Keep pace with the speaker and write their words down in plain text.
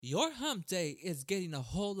Your hump day is getting a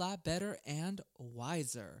whole lot better and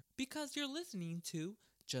wiser because you're listening to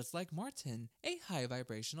Just Like Martin, a high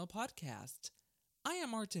vibrational podcast. I am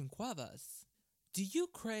Martin Cuevas. Do you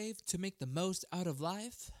crave to make the most out of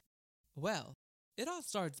life? Well, it all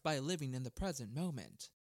starts by living in the present moment.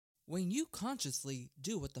 When you consciously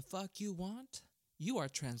do what the fuck you want, you are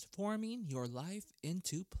transforming your life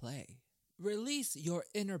into play. Release your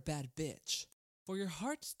inner bad bitch, for your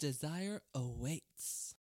heart's desire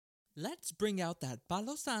awaits. Let's bring out that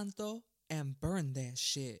Palo Santo and burn that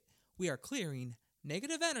shit. We are clearing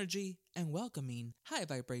negative energy and welcoming high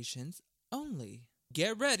vibrations only.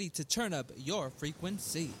 Get ready to turn up your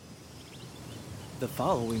frequency. The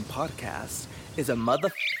following podcast is a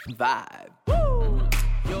motherfucking vibe. Woo!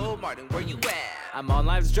 Yo, Martin, where you at? I'm on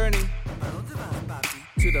life's journey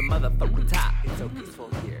to the motherfucking top. It's so peaceful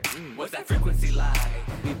here. What's that frequency like?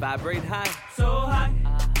 We vibrate high. So high.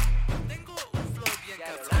 Tengo un flow bien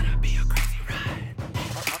cabrón. It's gonna be a crazy ride.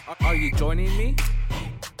 Are you joining me?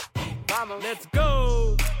 Vamos. Let's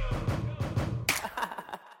go!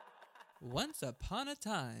 Once upon a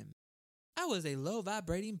time, I was a low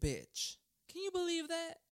vibrating bitch. Can you believe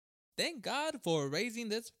that? Thank God for raising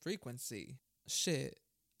this frequency. Shit,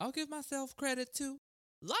 I'll give myself credit too.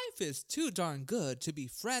 Life is too darn good to be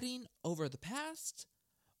fretting over the past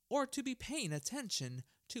or to be paying attention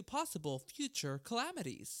to possible future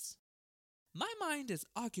calamities. My mind is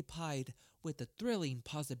occupied with the thrilling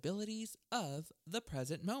possibilities of the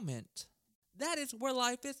present moment. That is where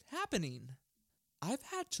life is happening. I've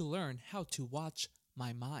had to learn how to watch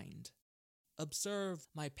my mind, observe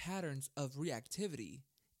my patterns of reactivity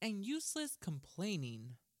and useless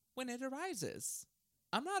complaining when it arises.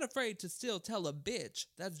 I'm not afraid to still tell a bitch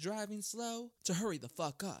that's driving slow to hurry the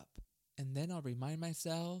fuck up. And then I'll remind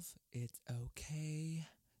myself, it's okay.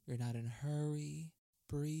 You're not in a hurry.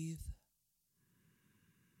 Breathe.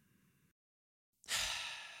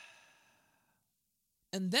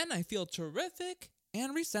 And then I feel terrific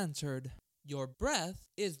and recentered. Your breath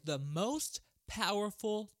is the most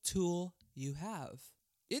powerful tool you have.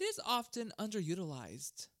 It is often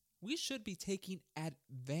underutilized. We should be taking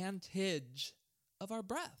advantage of our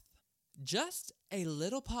breath. Just a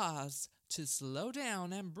little pause to slow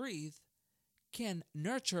down and breathe can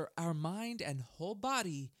nurture our mind and whole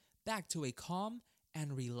body back to a calm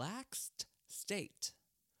and relaxed state.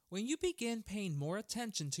 When you begin paying more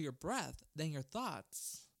attention to your breath than your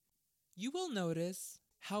thoughts, you will notice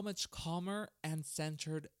how much calmer and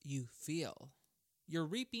centered you feel. You're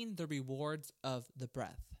reaping the rewards of the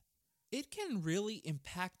breath. It can really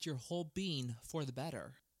impact your whole being for the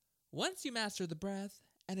better. Once you master the breath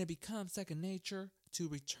and it becomes second nature to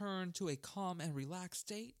return to a calm and relaxed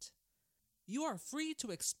state, you are free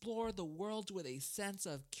to explore the world with a sense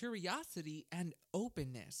of curiosity and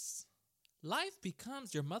openness. Life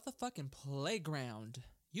becomes your motherfucking playground.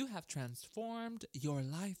 You have transformed your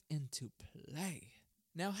life into play.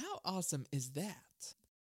 Now, how awesome is that?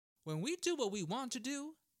 When we do what we want to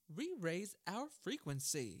do, we raise our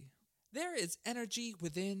frequency. There is energy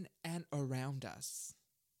within and around us,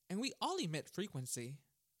 and we all emit frequency.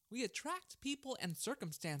 We attract people and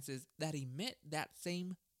circumstances that emit that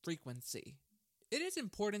same frequency. It is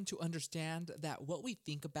important to understand that what we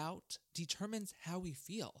think about determines how we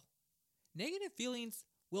feel. Negative feelings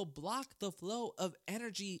will block the flow of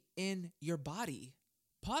energy in your body.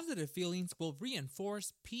 Positive feelings will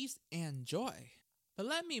reinforce peace and joy. But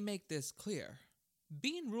let me make this clear.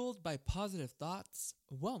 Being ruled by positive thoughts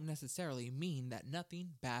won't necessarily mean that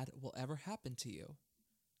nothing bad will ever happen to you.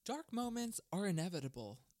 Dark moments are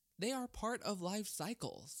inevitable. They are part of life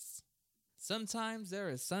cycles. Sometimes there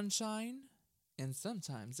is sunshine, and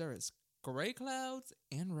sometimes there is gray clouds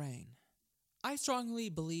and rain. I strongly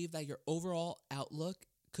believe that your overall outlook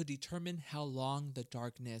could determine how long the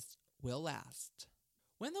darkness will last.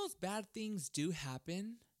 When those bad things do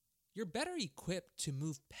happen, you're better equipped to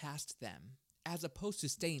move past them, as opposed to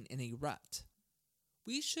staying in a rut.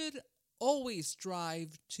 We should always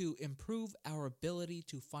strive to improve our ability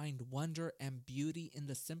to find wonder and beauty in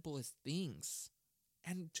the simplest things,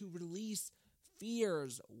 and to release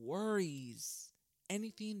fears, worries,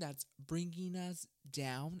 anything that's bringing us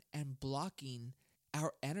down and blocking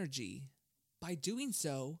our energy. By doing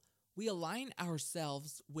so, we align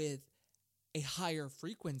ourselves with a higher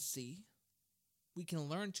frequency. We can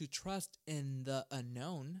learn to trust in the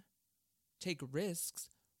unknown, take risks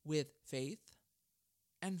with faith,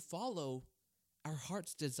 and follow our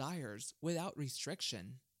heart's desires without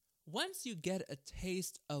restriction. Once you get a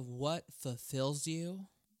taste of what fulfills you,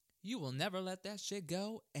 you will never let that shit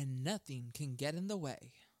go and nothing can get in the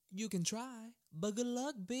way. You can try, but good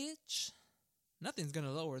luck, bitch. Nothing's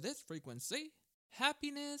gonna lower this frequency.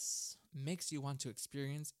 Happiness makes you want to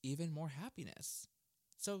experience even more happiness.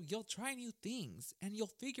 So you'll try new things and you'll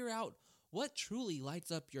figure out what truly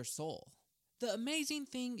lights up your soul. The amazing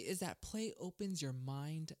thing is that play opens your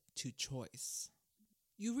mind to choice.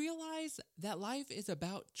 You realize that life is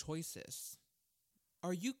about choices.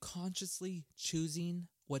 Are you consciously choosing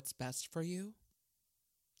what's best for you?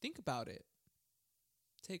 Think about it.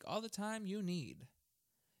 Take all the time you need.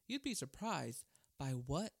 You'd be surprised by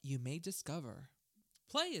what you may discover.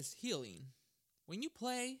 Play is healing. When you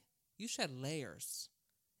play, you shed layers.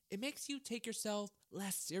 It makes you take yourself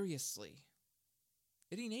less seriously.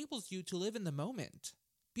 It enables you to live in the moment,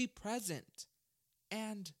 be present,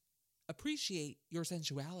 and appreciate your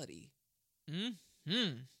sensuality.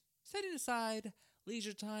 Setting aside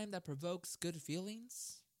leisure time that provokes good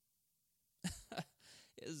feelings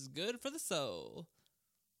is good for the soul.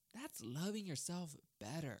 That's loving yourself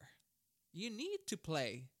better. You need to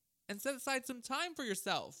play and set aside some time for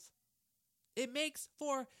yourself. It makes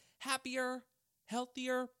for happier,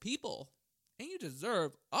 healthier people. And you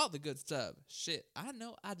deserve all the good stuff. Shit, I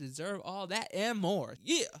know I deserve all that and more.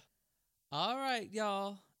 Yeah. All right,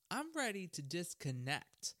 y'all. I'm ready to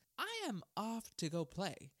disconnect. I am off to go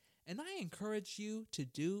play, and I encourage you to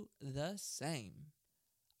do the same.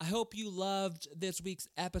 I hope you loved this week's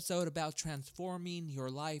episode about transforming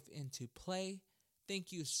your life into play.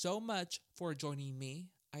 Thank you so much for joining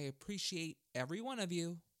me. I appreciate every one of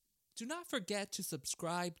you. Do not forget to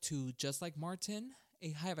subscribe to Just Like Martin,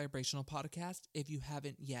 a high vibrational podcast, if you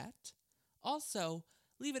haven't yet. Also,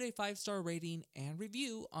 leave it a 5-star rating and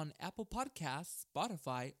review on Apple Podcasts,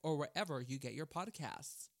 Spotify, or wherever you get your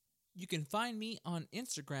podcasts. You can find me on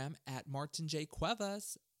Instagram at Martin J.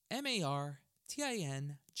 Cuevas, MartinJcuevas.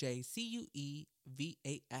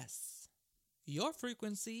 Your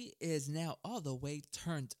frequency is now all the way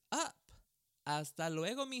turned up. Hasta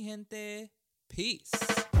luego, mi gente. Peace.